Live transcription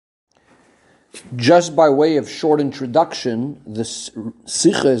Just by way of short introduction, this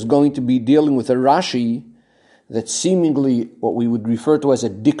Sikha is going to be dealing with a Rashi that's seemingly what we would refer to as a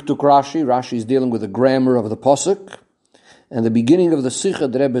diktuk Rashi. Rashi is dealing with the grammar of the Pasuk. And the beginning of the Sikha,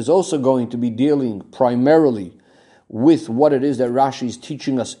 the Rebbe is also going to be dealing primarily with what it is that Rashi is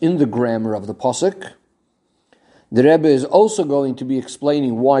teaching us in the grammar of the Pasuk. The Rebbe is also going to be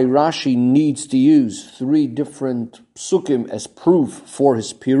explaining why Rashi needs to use 3 different psukim as proof for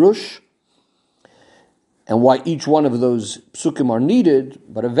his pirush, and why each one of those psukim are needed.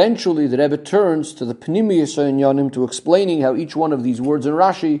 But eventually the Rebbe turns to the Pnimiyus Inyanim to explaining how each one of these words in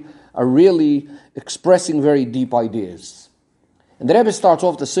Rashi are really expressing very deep ideas. And the Rebbe starts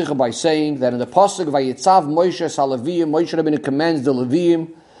off the Sikha by saying that in the Pasuk, Vayitzav Moshe Salaviyim, Moshe Rabbeinu commands the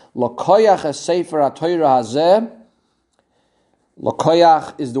Leviyim, Lokoyach es-sefer ha-Torah hazeh.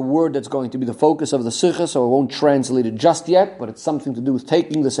 Lokoyach is the word that's going to be the focus of the Sikha, so I won't translate it just yet, but it's something to do with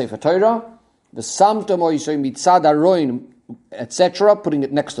taking the Sefer Torah. V'samta moisei mitzad aroin, etc., putting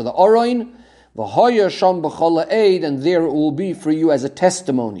it next to the Aroin. V'hoyer sham b'chol ha'eid, and there it will be for you as a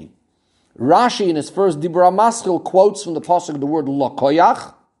testimony. Rashi, in his first Dibra Maschil, quotes from the Pasuk the word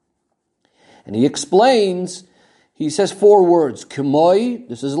Lokoyach, and he explains, he says 4 words. K'moi,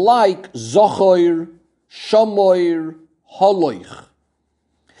 this is like, Zochoir, Shamoir, Haloich.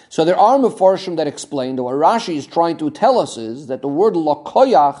 So there are Mefarshim that explain that what Rashi is trying to tell us is that the word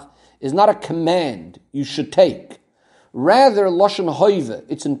Lokoyach is not a command you should take. Rather, Lashon Hoive,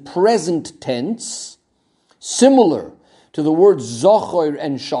 it's in present tense, similar to the words Zochoir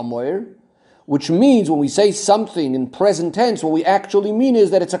and Shamoir, which means when we say something in present tense, what we actually mean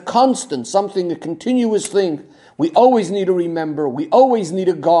is that it's a constant, something, a continuous thing. We always need to remember, we always need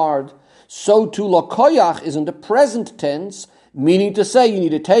to guard. So too, Lokoyach is in the present tense, meaning to say you need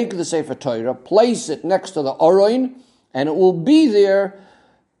to take the Sefer Torah, place it next to the Aroin, and it will be there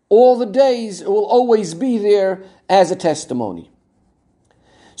all the days, it will always be there as a testimony.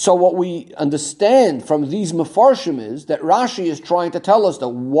 So what we understand from these Mefarshim is that Rashi is trying to tell us that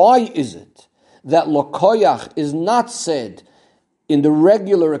why is it that Lokoyach is not said in the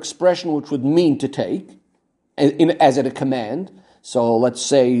regular expression which would mean to take, as a command. So let's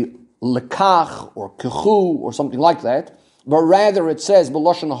say lekach or kechu or something like that, but rather it says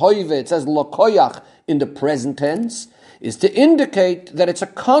b'lashon hoive, it says Lokoyach in the present tense, is to indicate that it's a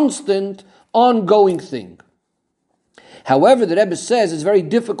constant, ongoing thing. However, the Rebbe says it's very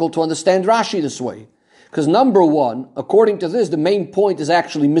difficult to understand Rashi this way, because number one, according to this, the main point is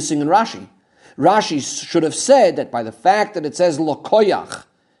actually missing in Rashi. Rashi should have said that by the fact that it says Lokoyach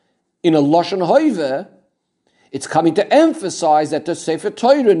in a lashon hoive, it's coming to emphasize that the Sefer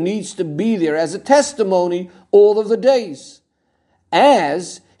Torah needs to be there as a testimony all of the days.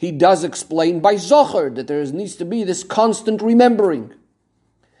 As he does explain by Zohar, that there needs to be this constant remembering.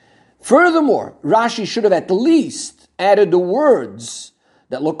 Furthermore, Rashi should have at least added the words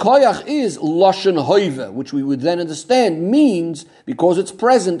that Lokoyach is Lashon Hoive, which we would then understand means, because it's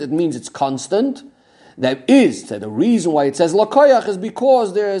present, it means it's constant. That is, the reason why it says Lokoyach is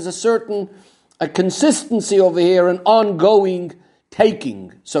because there is a consistency over here, an ongoing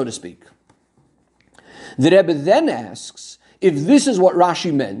taking, so to speak. The Rebbe then asks, if this is what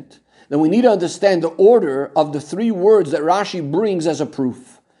Rashi meant, then we need to understand the order of the 3 words that Rashi brings as a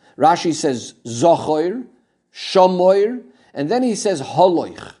proof. Rashi says Zochoir, Shamoir, and then he says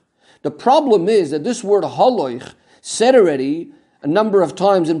Haloich. The problem is that this word Haloich said already a number of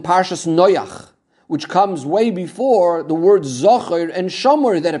times in Parshas Noach, which comes way before the words Zochoir and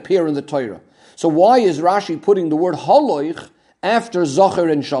Shamoir that appear in the Torah. So why is Rashi putting the word Haloich after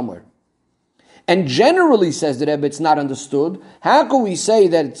Zocher and Shomer? And generally, says the Rebbe, it's not understood. How can we say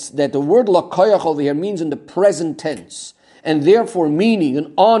that the word Lokoyach over here means in the present tense, and therefore meaning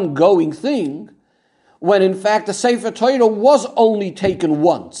an ongoing thing, when in fact the Sefer Torah was only taken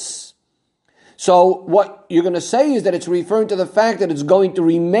once? So what you're going to say is that it's referring to the fact that it's going to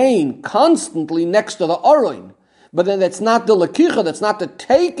remain constantly next to the Aroin. But then that's not the lakicha, that's not the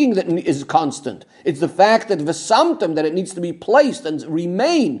taking that is constant. It's the fact that v'samtim, that it needs to be placed and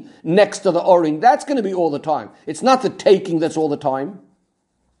remain next to the Aroin. That's going to be all the time. It's not the taking that's all the time.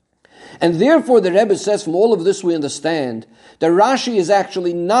 And therefore the Rebbe says, from all of this we understand that Rashi is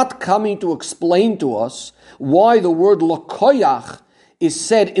actually not coming to explain to us why the word Lokoyach is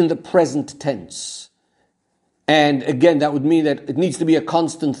said in the present tense. And again, that would mean that it needs to be a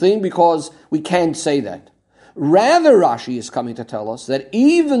constant thing, because we can't say that. Rather, Rashi is coming to tell us that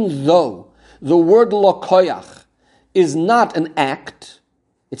even though the word Lokoyach is not an act,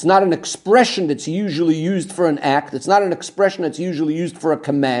 it's not an expression that's usually used for an act, it's not an expression that's usually used for a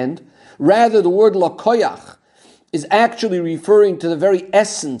command, rather the word Lokoyach is actually referring to the very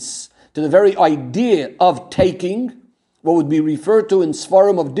essence, to the very idea of taking, what would be referred to in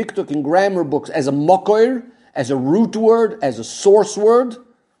Sfarim of Diktuk in grammar books as a mokoir, as a root word, as a source word.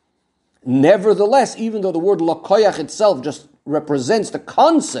 Nevertheless, even though the word lakoyach itself just represents the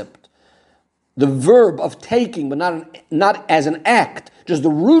concept, the verb of taking, but not as an act, just the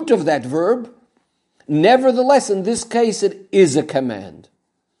root of that verb, nevertheless, in this case, it is a command.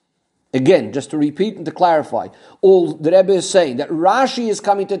 Again, just to repeat and to clarify, all the Rebbe is saying that Rashi is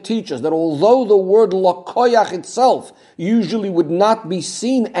coming to teach us that although the word lakoyach itself usually would not be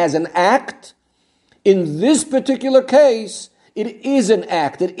seen as an act, in this particular case, it is an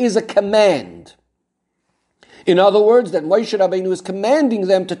act, it is a command. In other words, that Moshe Rabbeinu is commanding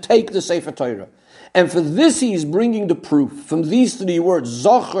them to take the Sefer Torah. And for this he is bringing the proof from these three words,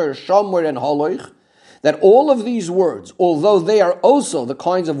 Zocher, Shomer, and Holoich, that all of these words, although they are also the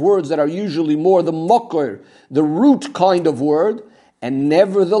kinds of words that are usually more the mokor, the root kind of word, and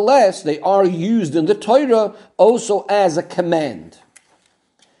nevertheless they are used in the Torah also as a command.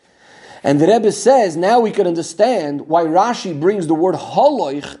 And the Rebbe says, now we can understand why Rashi brings the word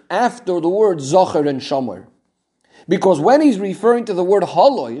haloich after the word zocher and shomer. Because when he's referring to the word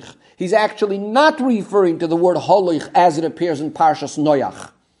haloich, he's actually not referring to the word haloich as it appears in Parshas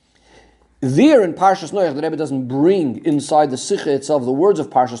Noach. There in Parshas Noach, the Rebbe doesn't bring inside the Sikha itself the words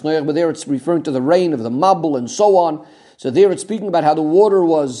of Parshas Noach, but there it's referring to the rain of the Mabul and so on. So there it's speaking about how the water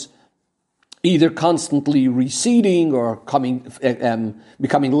was either constantly receding or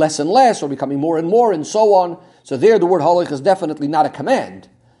becoming less and less or becoming more and more and so on. So there the word haloich is definitely not a command.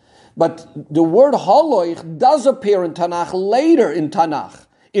 But the word haloich does appear in Tanakh later in Tanakh.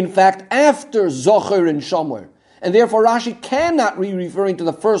 In fact, after Zocher and Shomer. And therefore Rashi cannot be referring to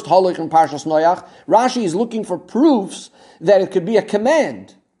the first haloich in Parshas Noach. Rashi is looking for proofs that it could be a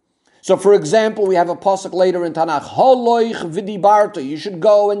command. So for example, we have a pasuk later in Tanakh, haloich v'dibarta, you should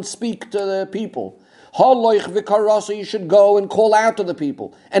go and speak to the people. Haloich v'karasa, you should go and call out to the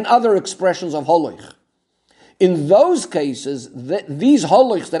people. And other expressions of haloich. In those cases, these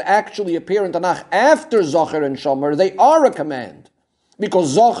haloichs that actually appear in Tanakh after Zocher and Shomer, they are a command.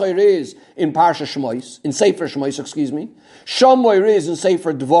 Because Zocher is in Parsha Shmois, in Sefer Shmois, Shomer is in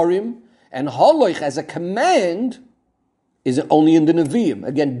Sefer Dvorim, and haloich as a command is only in the Nevi'im.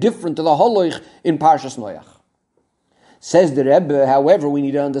 Again, different to the haloich in Parshas Noach. Says the Rebbe, however, we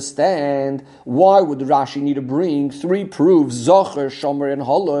need to understand why would Rashi need to bring three proofs, Zocher, Shomer, and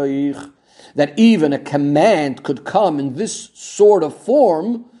haloich, that even a command could come in this sort of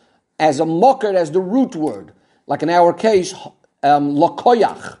form as a mocker, as the root word. Like in our case,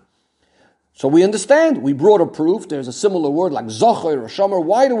 lakoyach. So we understand, we brought a proof, there's a similar word like zocher or shomer.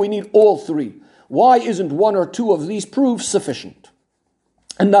 Why do we need all three? Why isn't one or two of these proofs sufficient?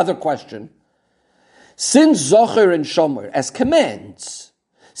 Another question. Since zocher and shomer as commands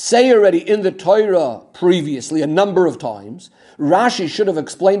say already in the Torah previously a number of times, Rashi should have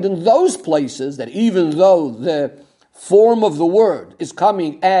explained in those places that even though the form of the word is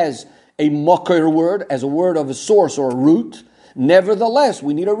coming as a mocker word, as a word of a source or a root, nevertheless,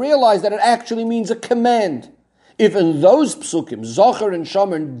 we need to realize that it actually means a command. If in those psukim, Zocher and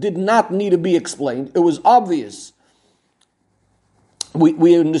Shomer did not need to be explained, it was obvious.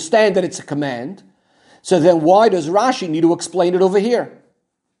 We understand that it's a command. So then why does Rashi need to explain it over here?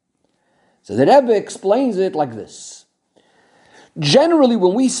 So the Rebbe explains it like this. Generally,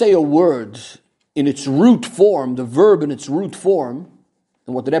 when we say a word in its root form, the verb in its root form,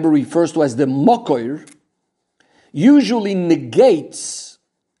 and what the Rebbe refers to as the mokoir, usually negates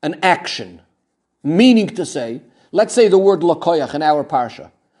an action. Meaning to say, let's say the word lakoyach in our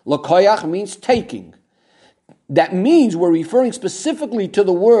parsha. Lakoyach means taking. That means we're referring specifically to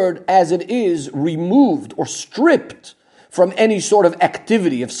the word as it is removed or stripped from any sort of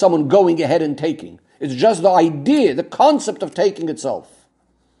activity of someone going ahead and taking. It's just the idea, the concept of taking itself.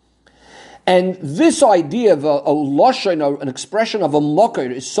 And this idea of a lashon, an expression of a mocker,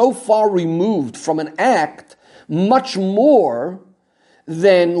 is so far removed from an act, much more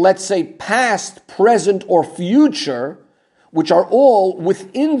than, let's say, past, present, or future, which are all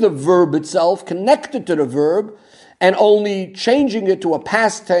within the verb itself, connected to the verb, and only changing it to a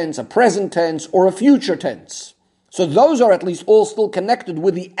past tense, a present tense, or a future tense. So those are at least all still connected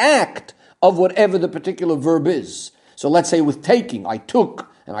with the act of whatever the particular verb is. So let's say with taking, I took,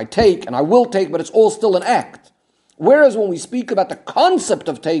 and I take, and I will take, but it's all still an act. Whereas when we speak about the concept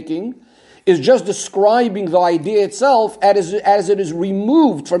of taking, is just describing the idea itself as it is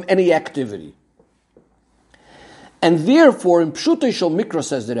removed from any activity. And therefore, in Pshutei Shel Mikra,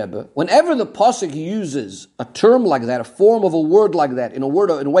 says the Rebbe, whenever the pasuk uses a term like that, a form of a word like that, in a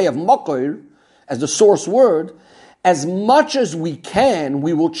way of makor, as the source word, as much as we can,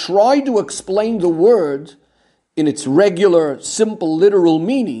 we will try to explain the word in its regular, simple, literal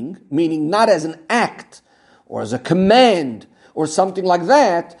meaning, meaning not as an act or as a command or something like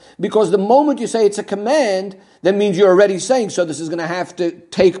that, because the moment you say it's a command, that means you're already saying, so this is going to have to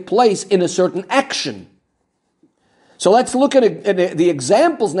take place in a certain action. So let's look at the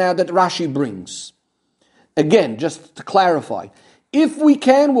examples now that Rashi brings. Again, just to clarify, if we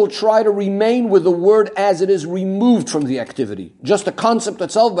can, we'll try to remain with the word as it is removed from the activity. Just the concept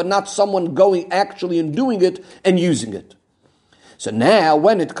itself, but not someone going actually and doing it and using it. So now,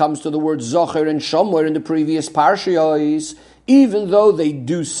 when it comes to the word Zocher and Shomer in the previous parshiyos, even though they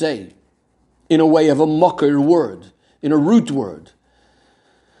do say, in a way of a mocker word, in a root word,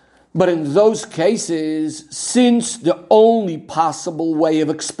 but in those cases, since the only possible way of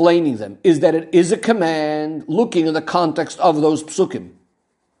explaining them is that it is a command, looking in the context of those psukim,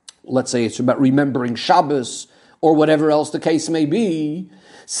 let's say it's about remembering Shabbos or whatever else the case may be,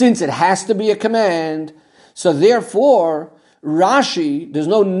 since it has to be a command, so therefore Rashi, there's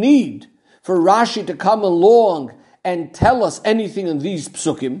no need for Rashi to come along and tell us anything in these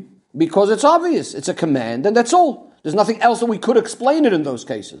psukim, because it's obvious, it's a command, and that's all. There's nothing else that we could explain it in those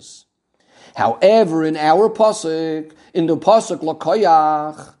cases. However, in our pasuk, in the pasuk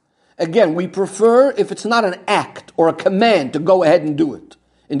Lakoyach, again, we prefer if it's not an act or a command to go ahead and do it.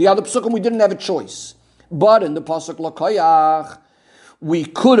 In the other pasukim, we didn't have a choice. But in the pasuk Lakoyach, we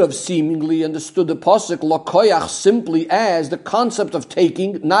could have seemingly understood the pasuk Lakoyach simply as the concept of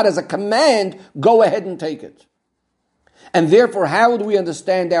taking, not as a command, go ahead and take it. And therefore, how would we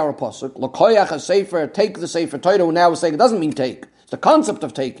understand our pasuk? Lakoyach a sefer, take the sefer Torah, and now we're saying it doesn't mean take. It's the concept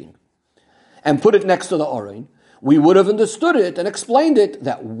of taking. And put it next to the Aron. We would have understood it and explained it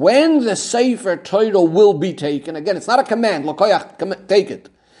that when the sefer Torah will be taken, again, it's not a command, Lakoyach, take it.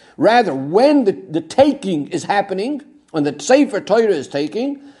 Rather, when the taking is happening, when the sefer Torah is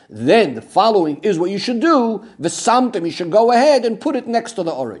taking, then the following is what you should do. V'samtim, you should go ahead and put it next to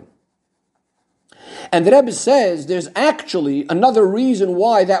the Aron. And the Rebbe says there's actually another reason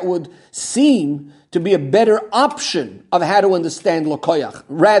why that would seem to be a better option of how to understand Lakoyach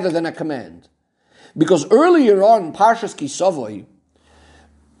rather than a command. Because earlier on in Parshas Kisavoi,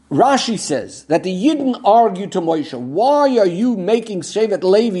 Rashi says that the Yidden argued to Moshe, why are you making Shevet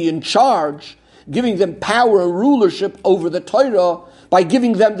Levi in charge, giving them power and rulership over the Torah by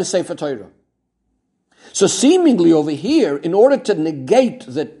giving them the Sefer Torah? So seemingly over here, in order to negate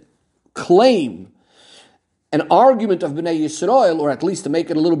the claim, an argument of Bnei Yisrael, or at least to make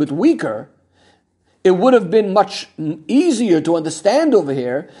it a little bit weaker, it would have been much easier to understand over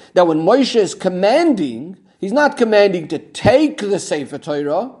here that when Moshe is commanding, he's not commanding to take the Sefer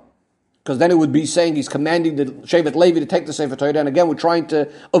Torah, because then it would be saying he's commanding the Shevet Levi to take the Sefer Torah, and again we're trying to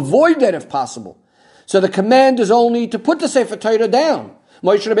avoid that if possible. So the command is only to put the Sefer Torah down.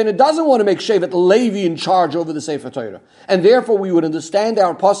 Moshe Rabbeinu doesn't want to make Shevet Levi in charge over the Sefer Torah. And therefore we would understand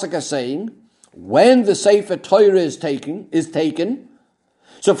our pasuk as saying, when the Sefer Torah is taken,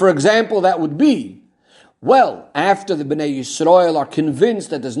 so for example that would be, well, after the Bnei Yisrael are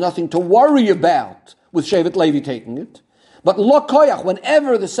convinced that there's nothing to worry about with Shevet Levi taking it, but Lakoyach,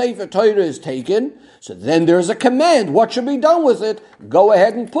 whenever the Sefer Torah is taken, so then there's a command, what should be done with it? Go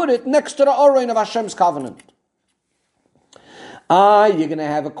ahead and put it next to the Aron of Hashem's covenant. You're going to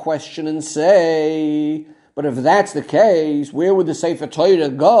have a question and say, but if that's the case, where would the Sefer Torah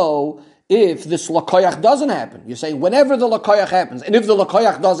go if this Lakoyach doesn't happen? You're saying whenever the Lakoyach happens, and if the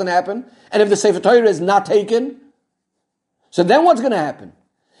Lakoyach doesn't happen, and if the Sefer Torah is not taken, so then what's going to happen?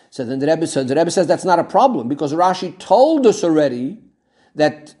 So then the Rebbe says that's not a problem, because Rashi told us already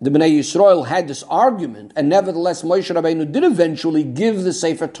that the Bnei Yisrael had this argument, and nevertheless Moshe Rabbeinu did eventually give the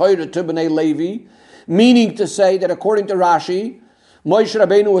Sefer Torah to Bnei Levi, meaning to say that according to Rashi, Moshe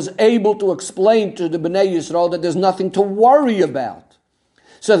Rabbeinu was able to explain to the Bnei Yisrael that there's nothing to worry about.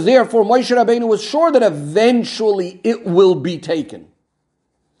 So therefore Moshe Rabbeinu was sure that eventually it will be taken.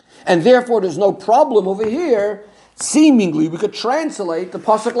 And therefore there's no problem over here. Seemingly we could translate the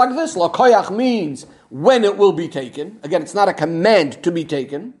pasuk like this. Lakoyach means when it will be taken. Again, it's not a command to be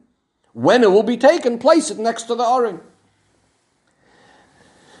taken. When it will be taken, place it next to the Aron.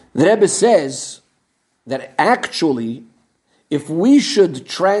 The Rebbe says that actually, if we should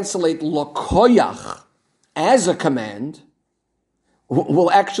translate Lakoyach as a command,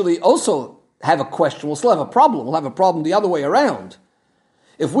 we'll actually also have a question. We'll still have a problem. We'll have a problem the other way around.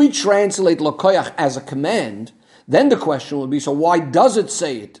 If we translate Lakoyach as a command, then the question would be, so why does it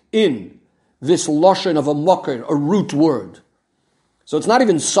say it in this lashon of a mocker, a root word? So it's not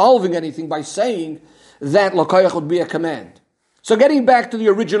even solving anything by saying that Lakoyach would be a command. So getting back to the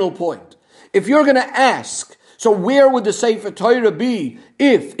original point, if you're going to ask, So where would the Sefer Torah be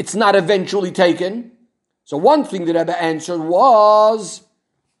if it's not eventually taken? So one thing that Rebbe answered was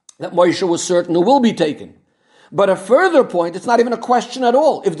that Moshe was certain it will be taken. But a further point, it's not even a question at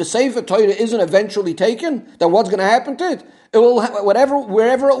all. If the Sefer Torah isn't eventually taken, then what's going to happen to it? It will,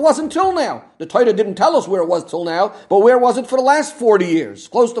 wherever it was until now. The Torah didn't tell us where it was till now, but where was it for the last 40 years?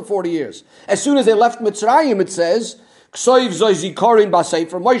 Close to 40 years. As soon as they left Mitzrayim, it says, Ksoiv Zoizikorin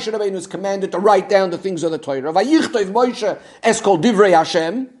Basefer, Moshe Rabbeinu is commanded to write down the things of the Torah. Vayichtov Moshe Eskol Divrei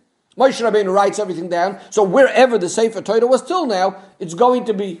Hashem. Moshe Rabbeinu writes everything down. So wherever the Sefer Torah was till now, it's going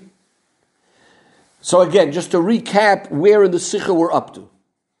to be. So again, just to recap where in the Sikha we're up to.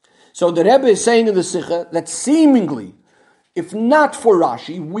 So the Rebbe is saying in the Sikha that seemingly, if not for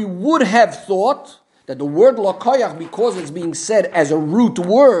Rashi, we would have thought that the word Lokoyach, because it's being said as a root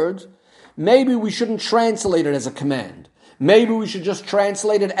word, maybe we shouldn't translate it as a command. Maybe we should just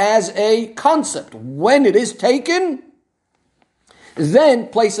translate it as a concept. When it is taken, then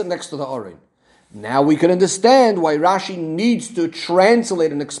place it next to the Orin. Now we can understand why Rashi needs to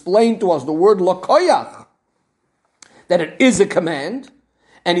translate and explain to us the word Lokoyach, that it is a command,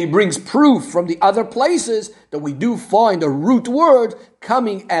 and he brings proof from the other places that we do find a root word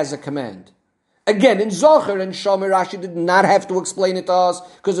coming as a command. Again, in Zohar and Shomer, Rashi did not have to explain it to us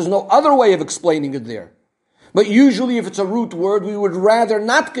because there's no other way of explaining it there. But usually if it's a root word, we would rather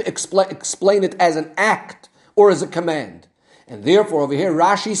not explain it as an act or as a command. And therefore over here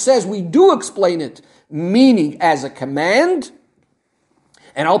Rashi says we do explain it meaning as a command.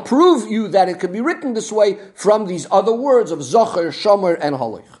 And I'll prove you that it could be written this way from these other words of Zohar, Shomer, and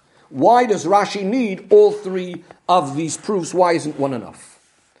Halach. Why does Rashi need all three of these proofs? Why isn't one enough?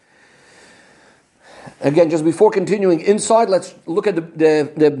 Again, just before continuing inside, let's look at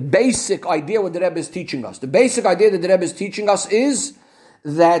the basic idea what the Rebbe is teaching us. The basic idea that the Rebbe is teaching us is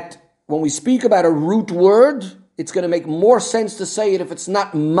that when we speak about a root word, it's going to make more sense to say it if it's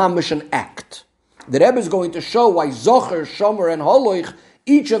not mamish an act. The Rebbe is going to show why Zohar, Shomer, and Halach,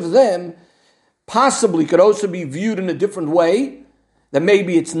 each of them possibly could also be viewed in a different way, that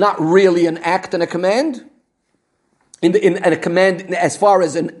maybe it's not really an act and a command, and a command as far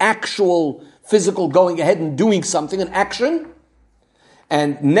as an actual physical going ahead and doing something, an action.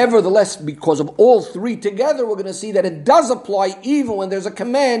 And nevertheless, because of all three together, we're going to see that it does apply even when there's a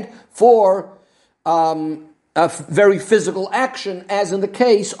command for a very physical action, as in the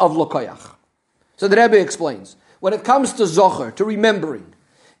case of Lokoyach. So the Rebbe explains, when it comes to Zohar, to remembering,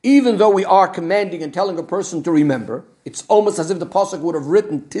 even though we are commanding and telling a person to remember, it's almost as if the Pasuk would have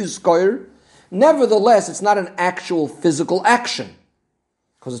written Tizkoir, nevertheless, it's not an actual physical action,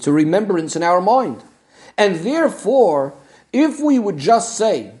 because it's a remembrance in our mind. And therefore, if we would just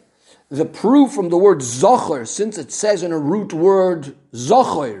say the proof from the word Zohar, since it says in a root word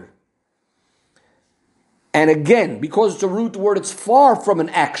Zohar, and again, because it's a root word, it's far from an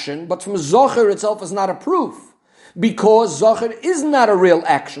action, but from Zohar itself is not a proof, because Zohar is not a real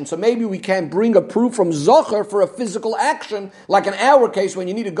action. So maybe we can't bring a proof from Zohar for a physical action, like in our case when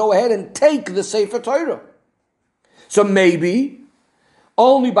you need to go ahead and take the Sefer Torah. So maybe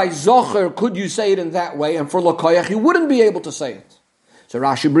only by Zohar could you say it in that way, and for Lokoyach you wouldn't be able to say it. So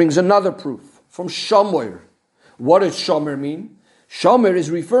Rashi brings another proof from Shomer. What does Shomer mean? Shomer is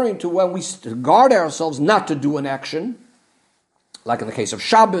referring to when we guard ourselves not to do an action, like in the case of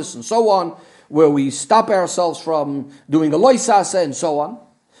Shabbos and so on, where we stop ourselves from doing a loisasa and so on.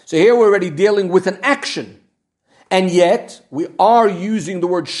 So here we're already dealing with an action. And yet, we are using the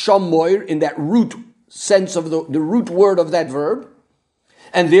word shamoir in that root sense of the root word of that verb.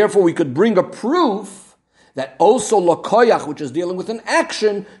 And therefore we could bring a proof that also lokoyach, which is dealing with an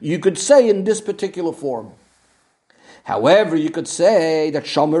action, you could say in this particular form. However, you could say that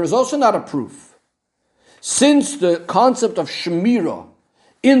shamoir is also not a proof. Since the concept of shemira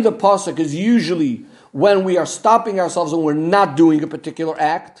in the pasuk is usually when we are stopping ourselves and we're not doing a particular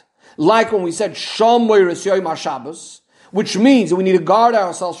act, like when we said Shomer es Yom HaShabbos, which means that we need to guard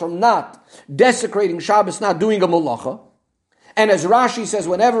ourselves from not desecrating Shabbos, not doing a malacha. And as Rashi says,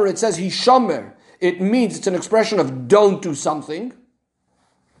 whenever it says Hishomer, it means it's an expression of don't do something.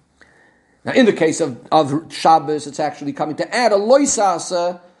 Now, in the case of Shabbos, it's actually coming to add a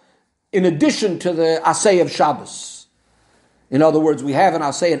loisasa in addition to the asay of Shabbos. In other words, we have an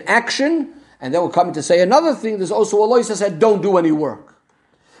asay, an action, and then we're coming to say another thing. There's also a loisa said, don't do any work.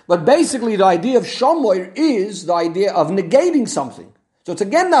 But basically, the idea of shomoir is the idea of negating something. So it's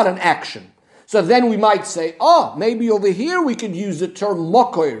again not an action. So then we might say, maybe over here we could use the term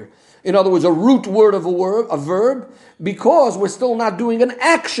mokoir. In other words, a root word of a verb, because we're still not doing an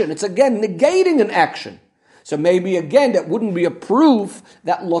action. It's again negating an action. So maybe again that wouldn't be a proof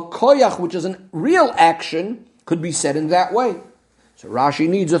that lokoyach, which is a real action, could be said in that way. So Rashi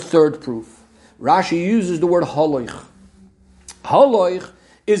needs a third proof. Rashi uses the word haloich. Haloich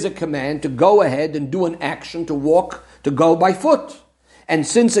is a command to go ahead and do an action, to walk, to go by foot. And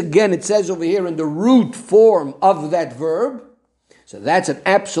since again it says over here in the root form of that verb, so that's an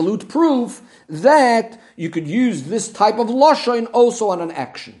absolute proof that you could use this type of lashon also on an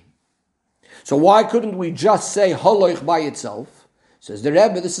action. So why couldn't we just say haloich by itself? Says the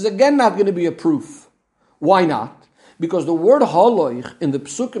Rebbe, this is again not going to be a proof. Why not? Because the word haloich in the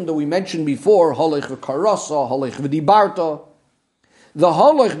psukim that we mentioned before, haloich v'karasa, haloich v'dibarta, the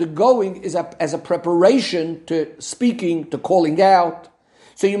haloich, the going, is as a preparation to speaking, to calling out.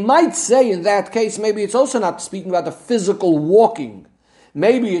 So you might say in that case, maybe it's also not speaking about the physical walking.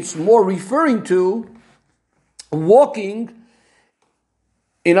 Maybe it's more referring to walking,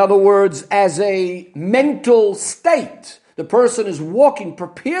 in other words, as a mental state. The person is walking,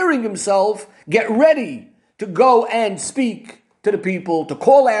 preparing himself, get ready to go and speak to the people, to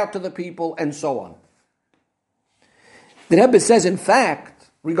call out to the people, and so on. The Rebbe says, in fact,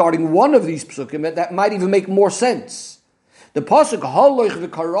 regarding one of these psukim, that might even make more sense. The pasuk haloich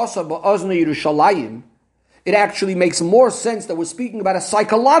v'karasa ba'ozne Yerushalayim, it actually makes more sense that we're speaking about a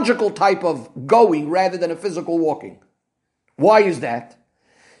psychological type of going rather than a physical walking. Why is that?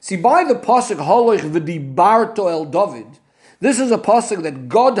 See, by the pasuk haloich v'dibarto el David, this is a pasuk that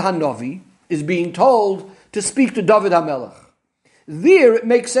God Hanavi is being told to speak to David HaMelech. There, it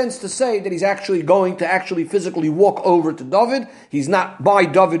makes sense to say that he's actually going to actually physically walk over to David. He's not by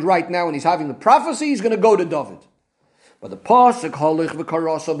David right now and he's having the prophecy, he's going to go to David. But the pasuk haloich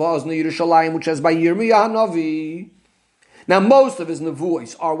v'karasa ba'ozne Yerushalayim, which says by Yirmiyah Hanavi. Now, most of his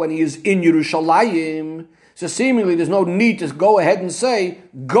nevuos are when he is in Yerushalayim. So seemingly, there's no need to go ahead and say,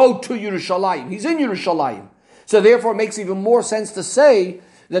 go to Yerushalayim. He's in Yerushalayim. So therefore, it makes even more sense to say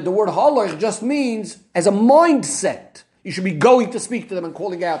that the word haloich just means as a mindset. You should be going to speak to them and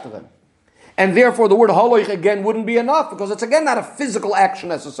calling out to them. And therefore, the word haloich again wouldn't be enough because it's again not a physical action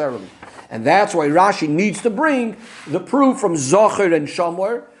necessarily. And that's why Rashi needs to bring the proof from Zocher and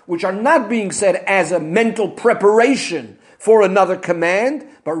Shamor, which are not being said as a mental preparation for another command,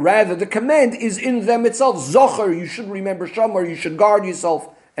 but rather the command is in them itself. Zocher, you should remember Shamor, you should guard yourself,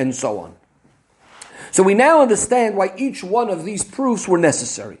 and so on. So we now understand why each one of these proofs were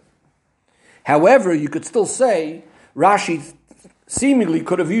necessary. However, you could still say Rashi seemingly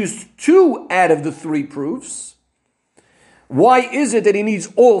could have used 2 out of the 3 proofs. Why is it that he needs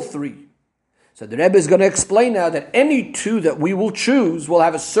all 3? So the Rebbe is going to explain now that any 2 that we will choose will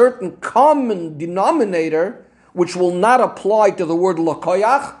have a certain common denominator which will not apply to the word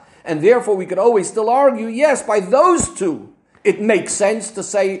lakoyach, and therefore we could always still argue, yes, by those 2, it makes sense to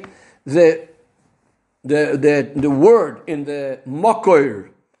say the word in the makor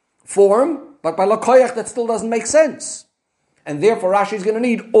form, but by lakoyach that still doesn't make sense. And therefore Rashi is going to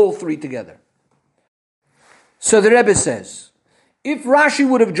need all 3 together. So the Rebbe says, if Rashi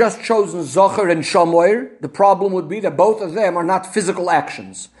would have just chosen Zocher and Shamoir, the problem would be that both of them are not physical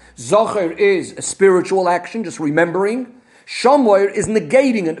actions. Zocher is a spiritual action, just remembering. Shamoir is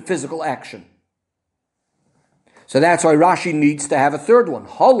negating a physical action. So that's why Rashi needs to have a third one,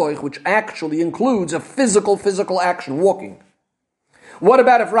 haloich, which actually includes a physical action, walking. What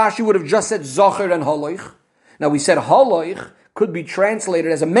about if Rashi would have just said Zocher and haloich? Now we said haloich could be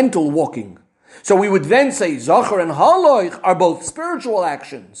translated as a mental walking. So we would then say Zocher and haloich are both spiritual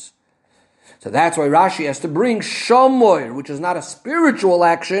actions. So that's why Rashi has to bring Shamoir, which is not a spiritual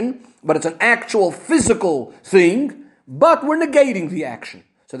action, but it's an actual physical thing, but we're negating the action.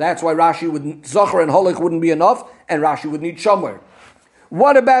 So that's why Zocher and haloich wouldn't be enough, and Rashi would need Shamoir.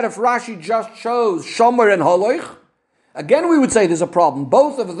 What about if Rashi just chose Shamoir and haloich? Again, we would say there's a problem.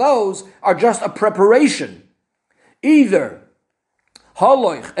 Both of those are just a preparation. Either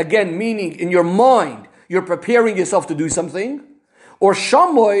haloich, again, meaning in your mind, you're preparing yourself to do something, or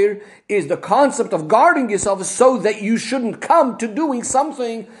shamoir is the concept of guarding yourself so that you shouldn't come to doing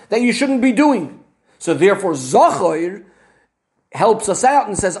something that you shouldn't be doing. So therefore, zocher helps us out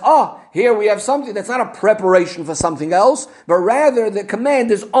and says, here we have something that's not a preparation for something else, but rather the command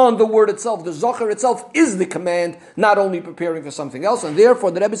is on the word itself. The zocher itself is the command, not only preparing for something else. And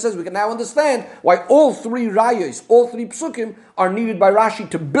therefore, the Rebbe says we can now understand why all 3 rayos, all 3 psukim are needed by Rashi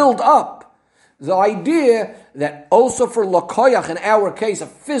to build up the idea that also for lakoyach, in our case, a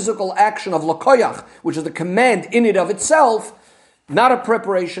physical action of lakoyach, which is the command in it of itself, not a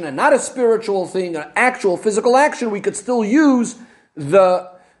preparation and not a spiritual thing, an actual physical action, we could still use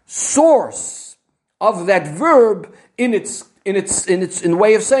the source of that verb in the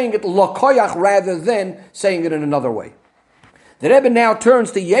way of saying it, lakoyach, rather than saying it in another way. The Rebbe now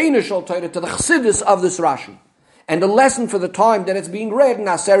turns to Yeinish al Torah, to the chassidus of this Rashi. and the lesson for the time that it's being read in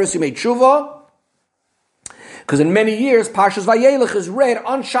Aseres Yimei Tshuva. Because in many years, Parshas Vayelech is read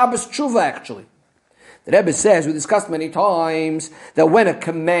on Shabbos Tshuva, actually. The Rebbe says, we discussed many times, that when a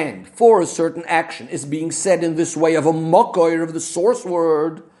command for a certain action is being said in this way of a makor, of the source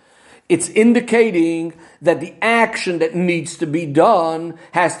word, it's indicating that the action that needs to be done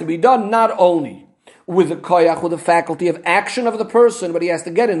has to be done not only with the koyach, with the faculty of action of the person, but he has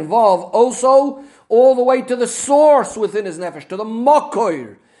to get involved also all the way to the source within his nefesh, to the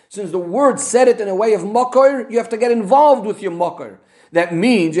makor. Since the word said it in a way of makor, you have to get involved with your makor. That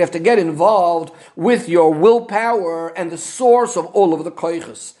means you have to get involved with your willpower and the source of all of the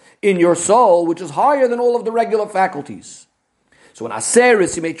koyches in your soul, which is higher than all of the regular faculties. So in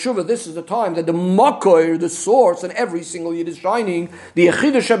Aseres Yimei Tshuva, this is the time that the makor, the source, and every single yid is shining, the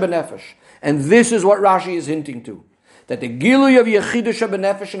Yechidah Shebenefesh. And this is what Rashi is hinting to. That the Gilui of Yechidah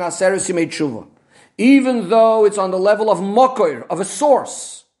Shebenefesh in Aseres Yimei Tshuva, even though it's on the level of makor, of a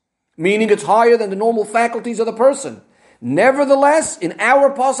source, meaning it's higher than the normal faculties of the person, nevertheless, in our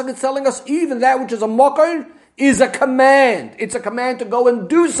pasuk it's telling us even that which is a makor is a command. It's a command to go and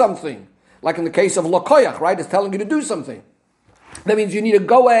do something. Like in the case of Lakoyach, right? It's telling you to do something. That means you need to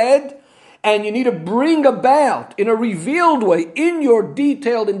go ahead and you need to bring about in a revealed way in your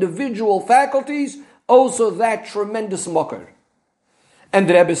detailed individual faculties also that tremendous makor. And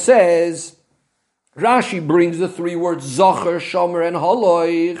the Rebbe says, Rashi brings the three words Zocher, Shomer, and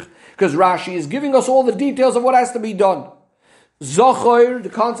Haloich, because Rashi is giving us all the details of what has to be done. Zocher, the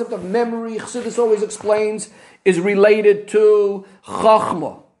concept of memory, Chassidus always explains, is related to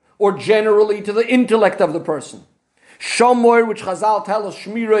Chachma, or generally to the intellect of the person. Shomer, which Chazal tell us,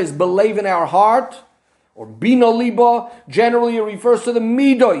 Shmira is believe in our heart, or Bina Liba, generally it refers to the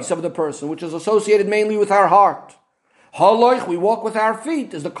midos of the person, which is associated mainly with our heart. Haloich, we walk with our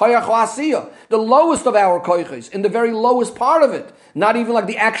feet, is the koyach asiyah, the lowest of our koyches, in the very lowest part of it, not even like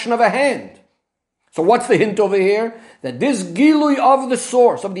the action of a hand. So what's the hint over here? That this gilui of the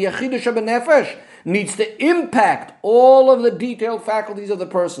source, of the Yechidah Shebenefesh, needs to impact all of the detailed faculties of the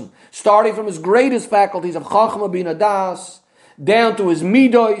person, starting from his greatest faculties of Chachma Bina Das, down to his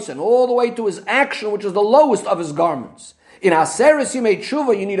midos, and all the way to his action, which is the lowest of his garments. In Aseres Yimei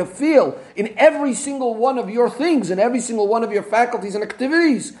Tshuva, you need to feel in every single one of your things, in every single one of your faculties and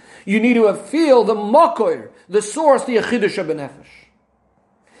activities, you need to feel the makor, the source, the Yechidah Shebenefesh.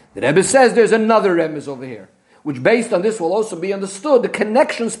 The Rebbe says there's another remez over here, which based on this will also be understood, the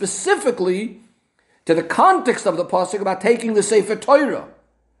connection specifically to the context of the pasuk about taking the Sefer Torah.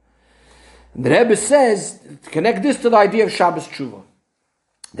 And the Rebbe says, to connect this to the idea of Shabbos Tshuva.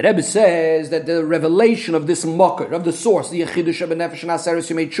 The Rebbe says that the revelation of this makor, of the source, the Yechidah Shebenefesh and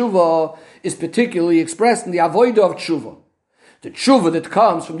Aseres Yimei Tshuva, is particularly expressed in the avodah of Tshuva. The Tshuva that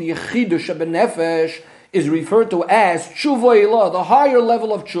comes from the Yechidah Shebenefesh is referred to as Tshuva Ilah, the higher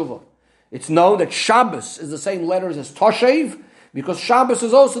level of Tshuva. It's known that Shabbos is the same letters as Toshev, because Shabbos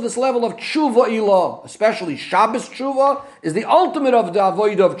is also this level of Tshuva Ilah. Especially Shabbos Tshuva is the ultimate of the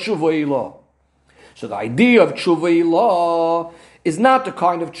avodah of Tshuva Ilah. So the idea of Tshuva Ilah is not the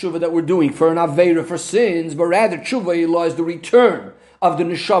kind of tshuva that we're doing for an aveira, for sins, but rather tshuva ilah is the return of the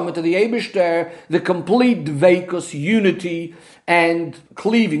neshama to the Eibishter, the complete dveikus, unity, and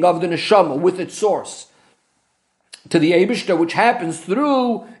cleaving of the neshama with its source to the Eibishter, which happens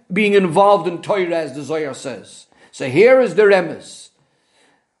through being involved in Torah, as the Zohar says. So here is the remez,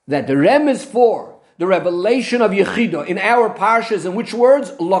 that the remez for the revelation of Yechidah in our parshas, in which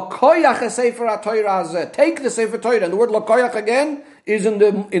words? Lakoyach sefer HaTorah hazeh. Take the Sefer Torah. And the word lakoyach again is in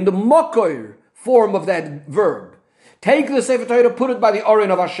the makor form of that verb. Take the Sefer Torah, put it by the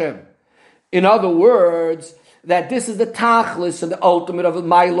Oren of Hashem. In other words, that this is the tachlis and the ultimate of the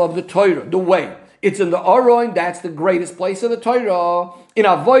mile of the Torah, the way. It's in the Oren, that's the greatest place of the Torah. In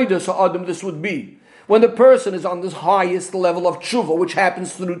Avodah Sa'adim, this would be when the person is on this highest level of tshuva, which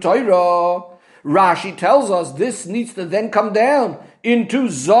happens through Torah. Rashi tells us this needs to then come down into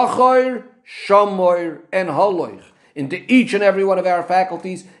Zocher, Shomer, and Haloich, into each and every one of our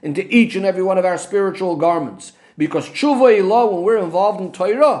faculties, into each and every one of our spiritual garments. Because Tshuva Ilah, when we're involved in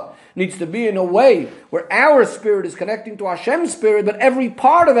Torah, needs to be in a way where our spirit is connecting to Hashem's spirit, but every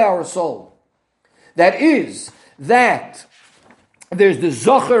part of our soul. That is, that there's the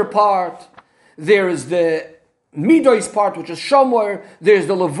Zocher part, there is the Midos part, which is Shomer. There's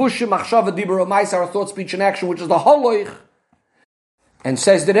the Levushim, Machshava, Dibur, Umayis, our thought, speech, and action, which is the Haloich. And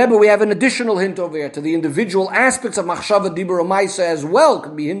says the Rebbe, we have an additional hint over here to the individual aspects of Machshava, Dibur, Umayis as well,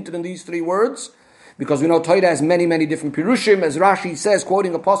 can be hinted in these three words, because we know Torah has many, many different Pirushim, as Rashi says,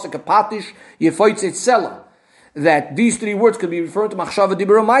 quoting a pasuk, Patish, Yefoitz Etzela. that these three words could be referring to machshava,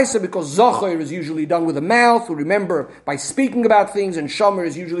 dibur, ma'isa, because zachor is usually done with the mouth, we remember by speaking about things, and shomer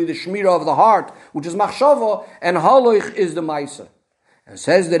is usually the shmira of the heart, which is machshava, and haloich is the ma'isa. And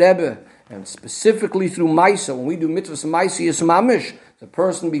says the Rebbe, and specifically through ma'isa, when we do mitzvahs ma'isa yis mamish, the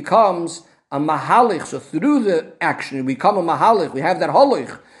person becomes a mahalich. So through the action, we become a mahalich. We have that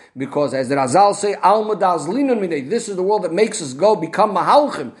haloich. Because as the Razal say, Alma das linun midei, this is the world that makes us go, become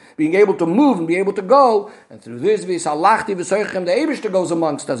mahalchim, being able to move and be able to go. And through this, v'salachti v'soichem, the Eibishter goes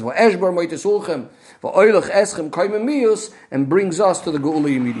amongst us, v'eshbar moitesulchem, v'oilach eschem koimemius, and brings us to the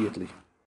Geula immediately.